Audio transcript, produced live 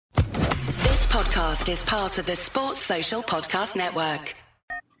podcast is part of the Sports Social Podcast Network.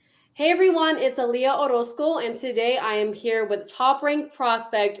 Hey everyone, it's Aaliyah Orozco, and today I am here with top-ranked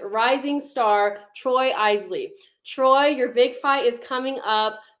prospect, rising star, Troy Isley. Troy, your big fight is coming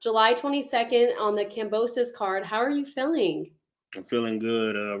up July 22nd on the Kambosos card. How are you feeling? I'm feeling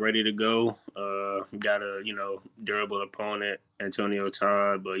good, ready to go. Got a, durable opponent, Antonio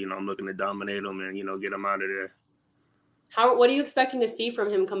Todd, but, I'm looking to dominate him and, get him out of there. What are you expecting to see from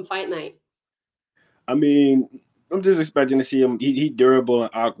him come fight night? I mean, I'm just expecting to see him. He durable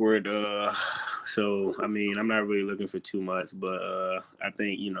and awkward. So, I'm not really looking for too much, but I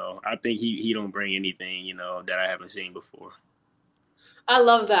think he don't bring anything, that I haven't seen before. I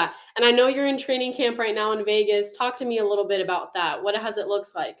love that. And I know you're in training camp right now in Vegas. Talk to me a little bit about that. What has it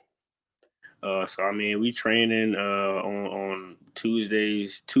looks like? We training on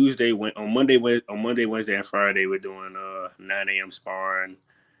Tuesdays. On Monday, Wednesday, and Friday we're doing 9 a.m. sparring,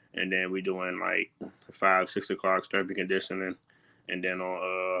 and then we're doing like 5-6 o'clock strength and conditioning, and then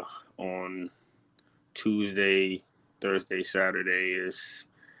on Tuesday, Thursday, Saturday is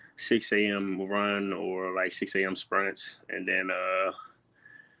 6 a.m. run or like 6 a.m. sprints, and then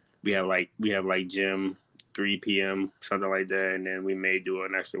we have like gym 3 p.m. something like that, and then we may do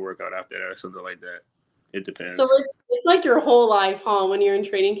an extra workout after that or something like that. It depends. So it's like your whole life, huh? When you're in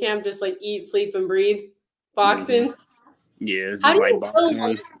training camp, just like eat, sleep, and breathe, boxing. Mm-hmm. Yeah, it's just like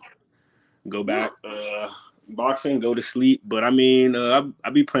boxing. Go back, boxing, go to sleep. But I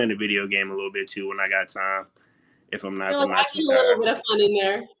be playing the video game a little bit too when I got time. If I'm not, I see a little bit of fun in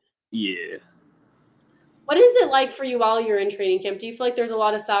there. Yeah. What is it like for you while you're in training camp? Do you feel like there's a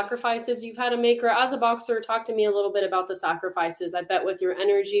lot of sacrifices you've had to make? Or as a boxer, talk to me a little bit about the sacrifices. I bet with your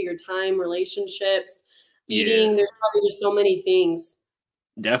energy, your time, relationships, eating, there's probably just so many things.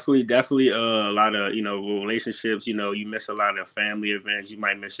 Definitely a lot of, relationships. You miss a lot of family events. You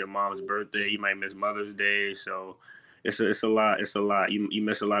might miss your mom's birthday. You might miss Mother's Day. So it's a lot. It's a lot. You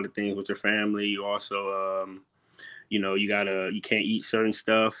miss a lot of things with your family. You also, you can't eat certain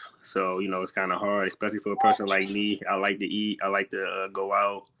stuff. So, it's kind of hard, especially for a person like me. I like to eat. I like to go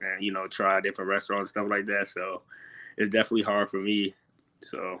out and, try different restaurants, stuff like that. So it's definitely hard for me.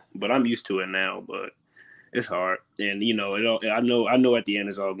 So, but I'm used to it now, but it's hard. And, I know at the end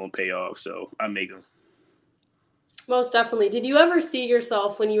it's all going to pay off. So I make them. Most definitely. Did you ever see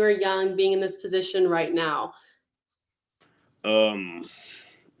yourself when you were young being in this position right now?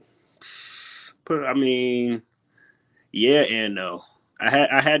 Yeah and no.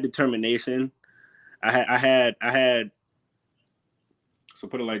 I had determination. I had. So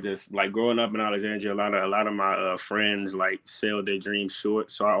put it like this: like growing up in Alexandria, a lot of my friends like sell their dreams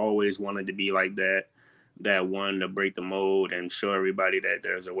short. So I always wanted to be like that one to break the mold and show everybody that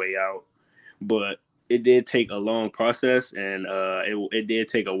there's a way out. But it did take a long process, and it did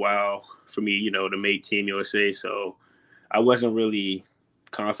take a while for me, to make Team USA. So I wasn't really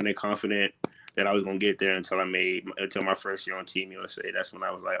confident that I was gonna get there until my first year on Team USA. That's when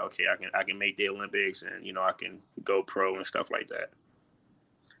I was like, okay, I can make the Olympics, and I can go pro and stuff like that.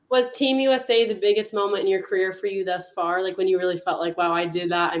 Was Team USA the biggest moment in your career for you thus far? Like when you really felt like, wow, I did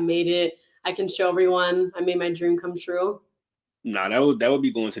that, I made it, I can show everyone, I made my dream come true? Nah, that would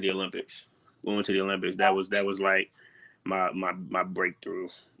be going to the Olympics. Going to the Olympics, that was like my breakthrough.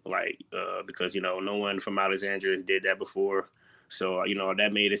 Like because no one from Alexandria did that before. So,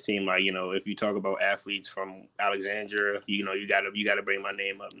 that made it seem like, if you talk about athletes from Alexandria, you gotta bring my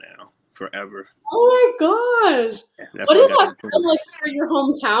name up now forever. Oh my gosh. What did that feel like for your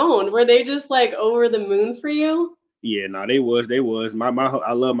hometown? Were they just like over the moon for you? Yeah, no, they was.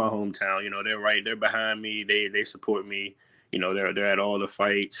 I love my hometown. They're behind me. They support me. They're at all the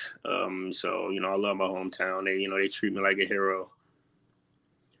fights. So, I love my hometown. They treat me like a hero.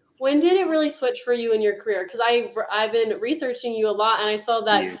 When did it really switch for you in your career? Because I've been researching you a lot, and I saw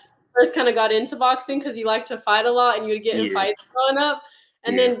that you first kind of got into boxing because you like to fight a lot, and you would get in fights growing up.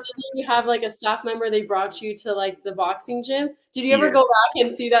 And then didn't you have like a staff member, they brought you to like the boxing gym? Did you ever go back and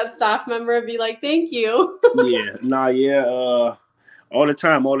see that staff member and be like, thank you? All the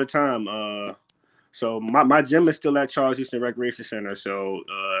time. So my gym is still at Charles Houston Recreation Center. So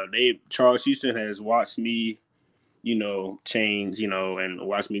Charles Houston has watched me, change, and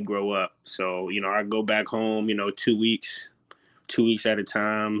watch me grow up. So, I go back home, 2 weeks at a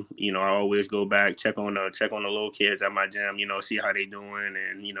time. I always go back, check on the little kids at my gym, see how they doing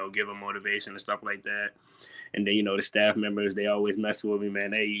and, give them motivation and stuff like that. And then, the staff members, they always mess with me,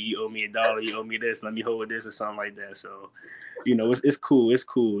 man. Hey, you owe me $1, you owe me this, let me hold this or something like that. So, it's cool.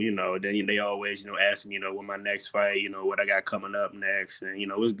 Then they always, ask me, when my next fight, what I got coming up next. And,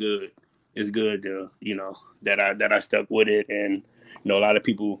 it's good. It's good to, that I stuck with it. And, a lot of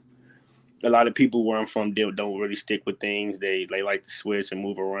people a lot of people where I'm from don't really stick with things. They like to switch and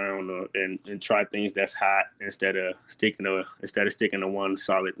move around and try things that's hot instead of sticking to one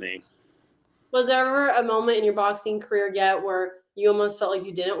solid thing. Was there ever a moment in your boxing career yet where you almost felt like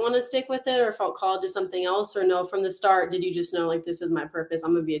you didn't want to stick with it or felt called to something else? Or no, from the start, did you just know, like, this is my purpose,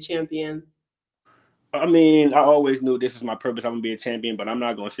 I'm going to be a champion? I mean, I always knew this is my purpose. I'm gonna be a champion, but I'm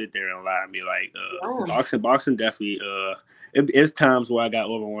not gonna sit there and lie and be like, boxing definitely. It's times where I got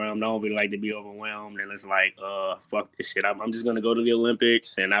overwhelmed. I don't really like to be overwhelmed, and it's like, fuck this shit. I'm just gonna go to the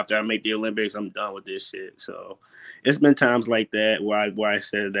Olympics, and after I make the Olympics, I'm done with this shit. So, it's been times like that where I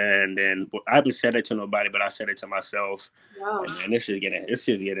said that, and then I haven't said it to nobody, but I said it to myself. Wow. And man, this shit's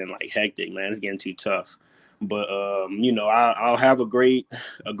getting like hectic, man. It's getting too tough. But I'll have a great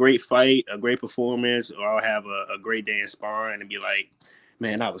fight, a great performance, or I'll have a great day in sparring and be like,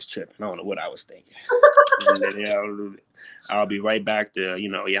 man, I was tripping. I don't know what I was thinking. And then I'll be right back to,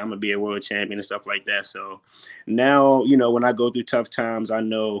 I'm gonna be a world champion and stuff like that. So now, when I go through tough times, I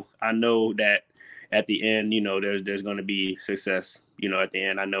know that at the end, there's gonna be success. At the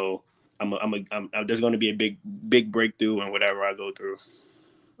end, I know there's gonna be a big breakthrough in whatever I go through.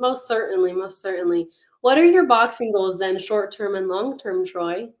 Most certainly, most certainly. What are your boxing goals then, short term and long term,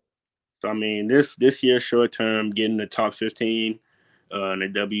 Troy? So I mean, this year short term, getting the top 15 in the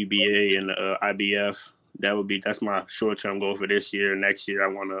WBA and the IBF. That's my short term goal for this year. Next year, I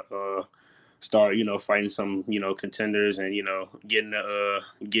want to start, fighting some, contenders and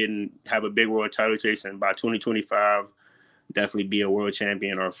have a big world title chase. And by 2025, definitely be a world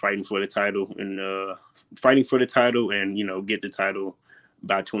champion or fighting for the title and get the title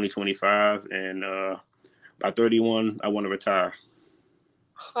by 2025. And by 31, I want to retire.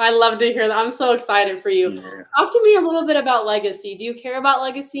 I love to hear that. I'm so excited for you. Yeah. Talk to me a little bit about legacy. Do you care about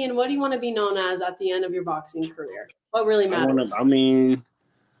legacy, and what do you want to be known as at the end of your boxing career? What really matters? I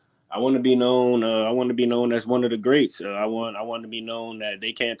want to be known. I want to be known as one of the greats. I want to be known that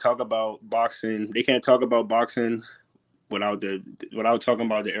they can't talk about boxing. They can't talk about boxing without talking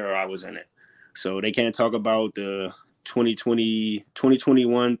about the era I was in it. So they can't talk about the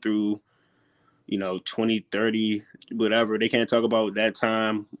 2021 through 2030, whatever. They can't talk about that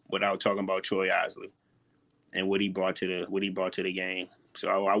time without talking about Troy Isley and what he brought to the game. So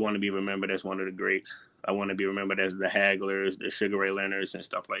I want to be remembered as one of the greats. I want to be remembered as the Hagglers, the Sugar Ray Leonards, and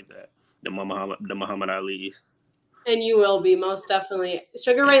stuff like that. The Muhammad Ali's. And you will be, most definitely.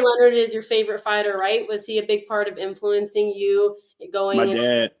 Sugar Ray Leonard is your favorite fighter, right? Was he a big part of influencing you going? My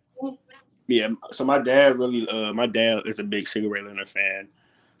dad. Yeah. So my dad is a big Sugar Ray Leonard fan.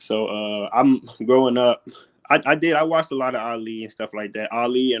 So I'm growing up. I watched a lot of Ali and stuff like that.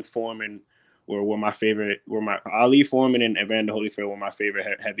 Ali and Foreman were my favorite. Ali, Foreman, and Evander Holyfield were my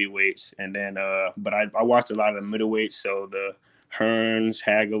favorite heavyweights. And then, but I watched a lot of the middleweights. So the Hearns,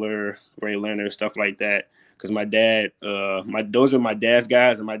 Hagler, Ray Leonard, stuff like that. Because my dad, those are my dad's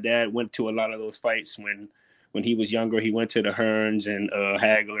guys, and my dad went to a lot of those fights when he was younger. He went to the Hearns and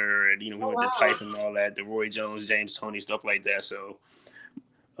Hagler, and we went to Tyson and all that, the Roy Jones, James Toney, stuff like that. So.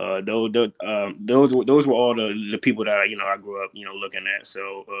 Those were all the people that I grew up looking at.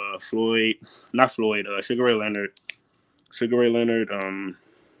 So Sugar Ray Leonard,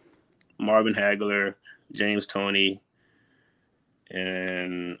 Marvin Hagler, James Toney,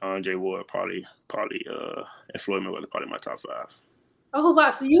 and Andre Ward probably and Floyd Mayweather probably my top 5. Oh wow!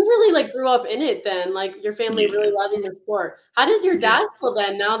 So you really grew up in it then, like your family really loving the sport. How does your dad feel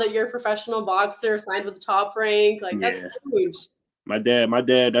then now that you're a professional boxer, signed with the Top Rank? That's huge. My dad,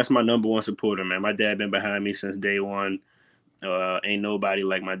 that's my number one supporter, man. My dad been behind me since day one. Ain't nobody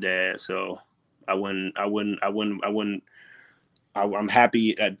like my dad, so I'm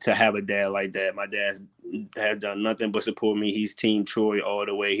happy to have a dad like that. My dad has done nothing but support me. He's team Troy all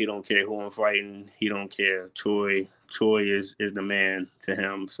the way. He don't care who I'm fighting. He don't care. Troy is the man to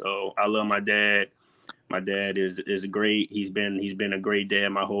him. So I love my dad. My dad is great. He's been a great dad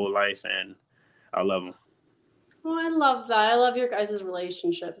my whole life, and I love him. Oh, I love that. I love your guys'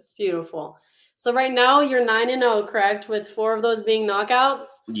 relationship. It's beautiful. So right now you're 9-0, correct? With 4 of those being knockouts.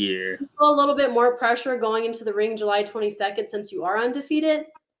 Yeah. You feel a little bit more pressure going into the ring July 22nd since you are undefeated?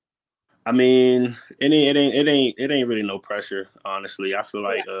 I mean, it ain't really no pressure, honestly. I feel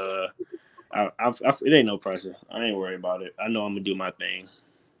like it ain't no pressure. I ain't worried about it. I know I'm gonna do my thing.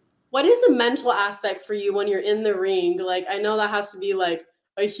 What is the mental aspect for you when you're in the ring? I know that has to be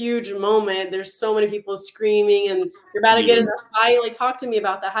a huge moment. There's so many people screaming and you're about to get in a fight. Talk to me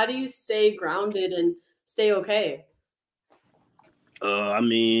about that. How do you stay grounded and stay okay? I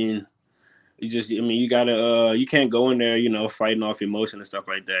mean, you gotta, you can't go in there, fighting off emotion and stuff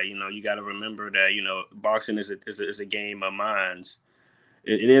like that. You gotta remember that, boxing is a game of minds.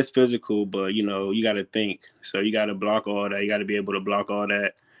 it is physical, but you know, you got to think. So you got to block all that. You got to be able to block all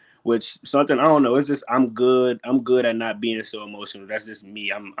that. Which something I don't know. It's just I'm good. I'm good at not being so emotional. That's just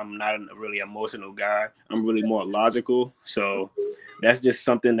me. I'm not a really emotional guy. I'm really more logical. So that's just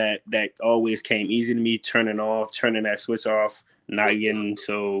something that always came easy to me. Turning that switch off, not getting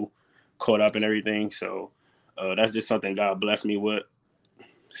so caught up in everything. So that's just something God blessed me with.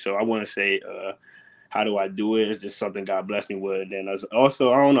 So I want to say, how do I do it? It's just something God blessed me with. And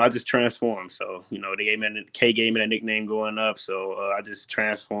also, I don't know, I just transform. So, you know, K gave me that nickname growing up. So I just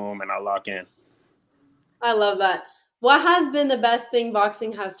transform and I lock in. I love that. What has been the best thing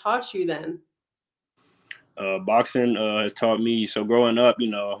boxing has taught you then? Boxing has taught me. So growing up, you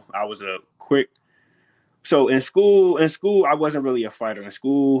know, I was a quick. So in school, I wasn't really a fighter. In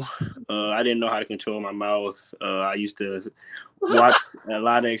school, I didn't know how to control my mouth. I used to watch a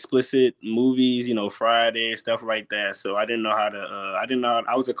lot of explicit movies, you know, Friday, stuff like that. So I didn't know how to. I didn't know.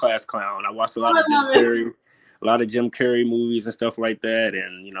 I was a class clown. I watched a lot of Jim Carrey movies and stuff like that.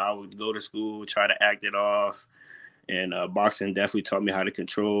 And you know, I would go to school, try to act it off. And boxing definitely taught me how to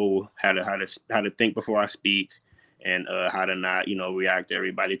control, how to think before I speak, and how to not, you know, react to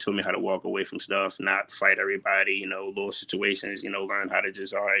everybody. It taught me how to walk away from stuff, not fight everybody, you know, little situations, you know, learn how to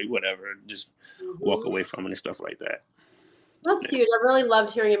just, all right, whatever, just walk away from it and stuff like that. That's huge. I really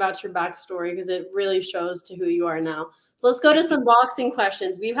loved hearing about your backstory because it really shows to who you are now. So let's go to some boxing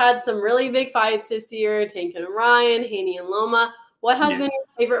questions. We've had some really big fights this year, Tank and Ryan, Haney and Loma. What has been your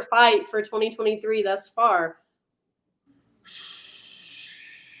favorite fight for 2023 thus far?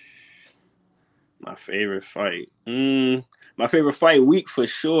 My favorite fight. My favorite fight week for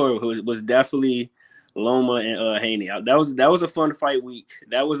sure was definitely Loma and Haney. That was a fun fight week.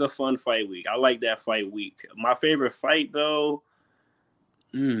 That was a fun fight week. I like that fight week. My favorite fight though.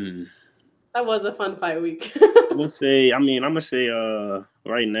 That was a fun fight week. I'm gonna say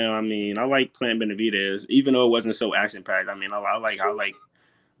right now, I like playing Benavidez, even though it wasn't so action packed. I like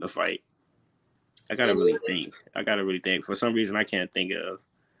the fight. I gotta really think. For some reason I can't think of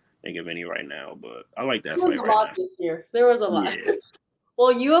any right now, but I like that fight. There was a lot this year. There was a lot. Yeah.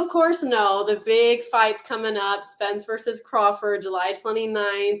 Well, you of course know the big fights coming up, Spence versus Crawford, July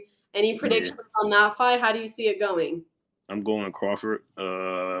 29th. Any predictions on that fight? How do you see it going? I'm going Crawford.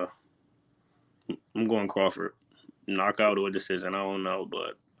 Knockout or decision, I don't know,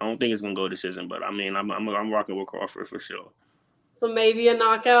 but I don't think it's gonna go decision. But I'm rocking with Crawford for sure. So maybe a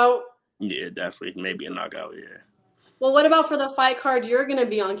knockout. Yeah, definitely, maybe a knockout. Yeah. Well, what about for the fight card you're going to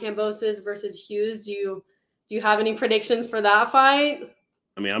be on, Kambosos versus Hughes? Do you have any predictions for that fight?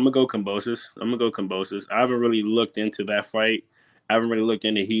 I'm gonna go Kambosos. I haven't really looked into that fight. I haven't really looked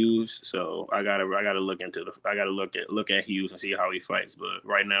into Hughes, so I gotta look at Hughes and see how he fights. But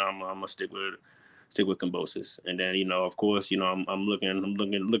right now, I'm gonna stick with Kambosos. And then, you know, of course, you know, I'm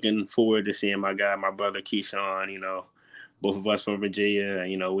looking forward to seeing my brother Keyshawn. You know, both of us from Virginia,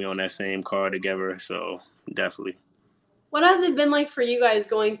 and you know, we on that same card together. So definitely. What has it been like for you guys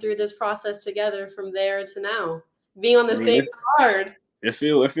going through this process together from there to now, being on the same card? It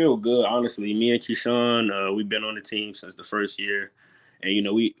feel good, honestly. Me and Keyshawn, we've been on the team since the first year, and you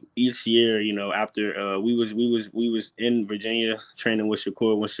know, each year, you know, after we was in Virginia training with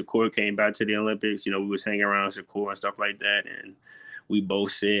Shakur. When Shakur came back to the Olympics, you know, we was hanging around Shakur and stuff like that, and we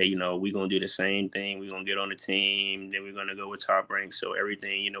both said, you know, we're gonna do the same thing. We're gonna get on the team, then we're gonna go with Top Rank. So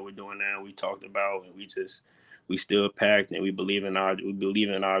everything, you know, we're doing now, we talked about, and we still packed, and we believe in our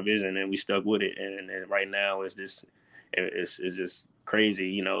vision, and we stuck with it. And right now it's just crazy,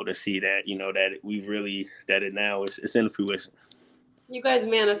 you know, to see that, you know, that it's in fruition. You guys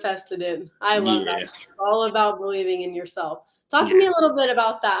manifested it. I love that. It's all about believing in yourself. Talk to me a little bit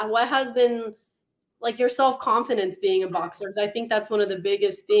about that. What has been like your self-confidence being a boxer? Because I think that's one of the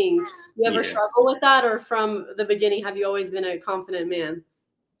biggest things. You ever struggle with that, or from the beginning have you always been a confident man?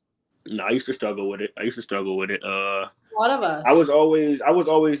 No, I used to struggle with it. A lot of us. I was always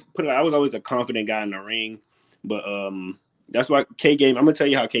a confident guy in the ring, but that's why K gave. I'm gonna tell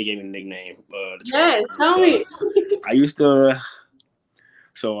you how K gave me the nickname. Yes, tell me. I used to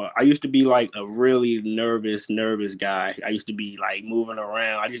be like a really nervous guy. I used to be like moving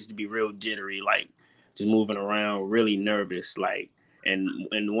around. I used to be real jittery, like just moving around, really nervous. Like, and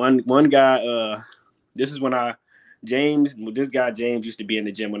one guy. This is when James used to be in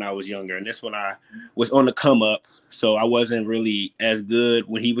the gym when I was younger, and this when I was on the come up, so I wasn't really as good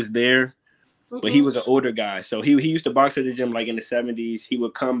when he was there. But he was an older guy, so he used to box at the gym like in the 70s. He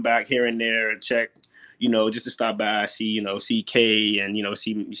would come back here and there and check, you know, just to stop by, see K, and you know,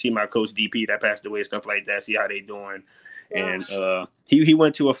 see my coach DP that passed away, stuff like that, see how they doing. Yeah. And he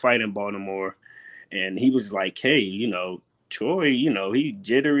went to a fight in Baltimore, and he was like, hey, you know, Troy, he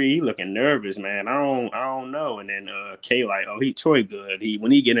jittery, he looking nervous, man. I don't know. And then Kay like, oh, Troy good.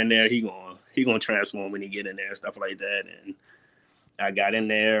 When he get in there, he gonna transform when he get in there and stuff like that. And I got in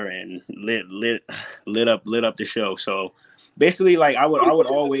there and lit up the show. So basically, like I would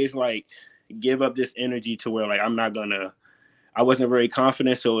always like give up this energy to where like I wasn't very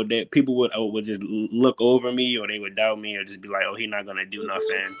confident, so that people would just look over me, or they would doubt me, or just be like, oh, he's not gonna do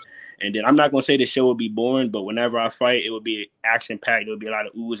nothing. And then I'm not going to say the show would be boring, but whenever I fight, it would be action-packed. It would be a lot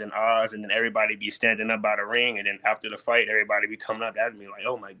of oohs and ahs, and then everybody be standing up by the ring. And then after the fight, everybody be coming up at me like,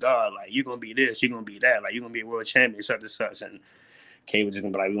 oh, my God, like, you're going to be this, you're going to be that. Like, you're going to be a world champion, such and such. And Kay was just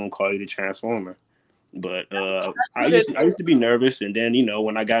going to be like, we're going to call you the Transformer. But I used to be nervous. And then,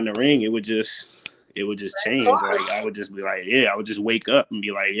 when I got in the ring, it would just change. Like, I would just be like, I would just wake up and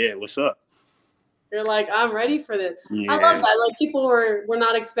be like, yeah, what's up? You're like, I'm ready for this. Yeah. I love that. Like, people were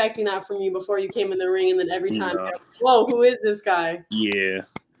not expecting that from you before you came in the ring, and then every time, whoa, who is this guy? Yeah.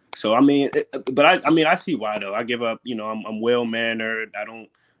 So I mean, I see why though. I give up. I'm well mannered. I don't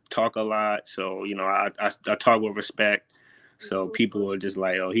talk a lot, so I talk with respect. So people are just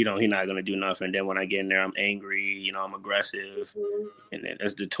like, oh, he's not gonna do nothing. Then when I get in there, I'm angry. I'm aggressive, and then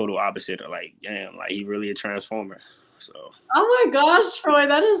that's the total opposite of like, damn, like he really a transformer. So. Oh my gosh, Troy,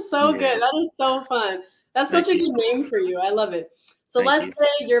 that is so good. That is so fun. That's such a good name for you. I love it. So let's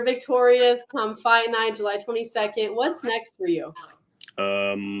say you're victorious come fight night, July 22nd. What's next for you?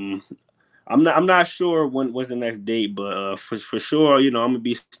 I'm not sure when's the next date, but for sure, I'm gonna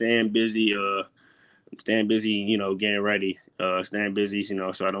be staying busy, getting ready, staying busy,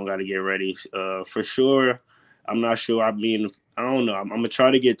 so I don't got to get ready. For sure, I'm not sure. I don't know. I'm gonna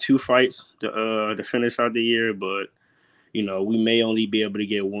try to get 2 fights to finish out the year, but. We may only be able to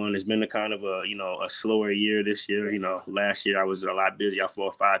get 1. It's been a kind of a slower year this year. Last year I was a lot busy. I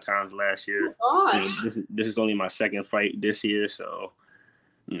fought 5 times last year. This is only my 2nd fight this year, so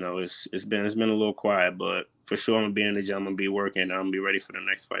it's been a little quiet. But for sure, I'm gonna be in the gym. I'm gonna be working. I'm gonna be ready for the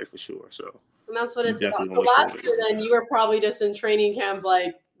next fight for sure. So. And that's what it's about. So last year, then you were probably just in training camp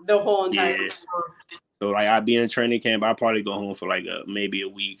like the whole entire time. So like I'd be in training camp. I'd probably go home for like maybe a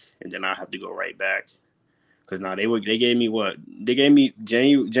week, and then I have to go right back. Because now they gave me what? They gave me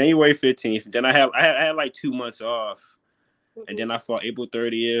January 15th. Then I had like 2 months off. And then I fought April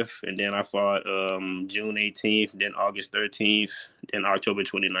 30th. And then I fought June 18th. Then August 13th. Then October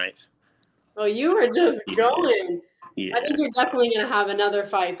 29th. Oh, you were just going. Yeah. I think you're definitely going to have another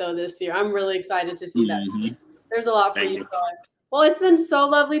fight, though, this year. I'm really excited to see that. There's a lot for you. Well, it's been so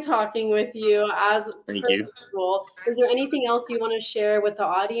lovely talking with you. Thank you. Is there anything else you want to share with the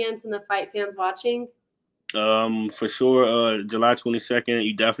audience and the fight fans watching? For sure, July 22nd,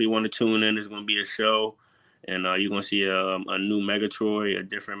 you definitely want to tune in. There's going to be a show, and you're going to see a new Megatroy, a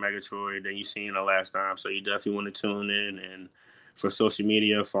different Megatroy than you've seen the last time. So you definitely want to tune in. And for social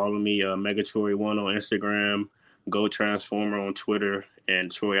media, follow me, Megatroy1 on Instagram, Go Transformer on Twitter,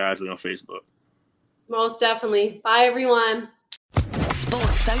 and Troy Isley on Facebook. Most definitely. Bye, everyone.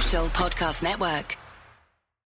 Sports Social Podcast Network.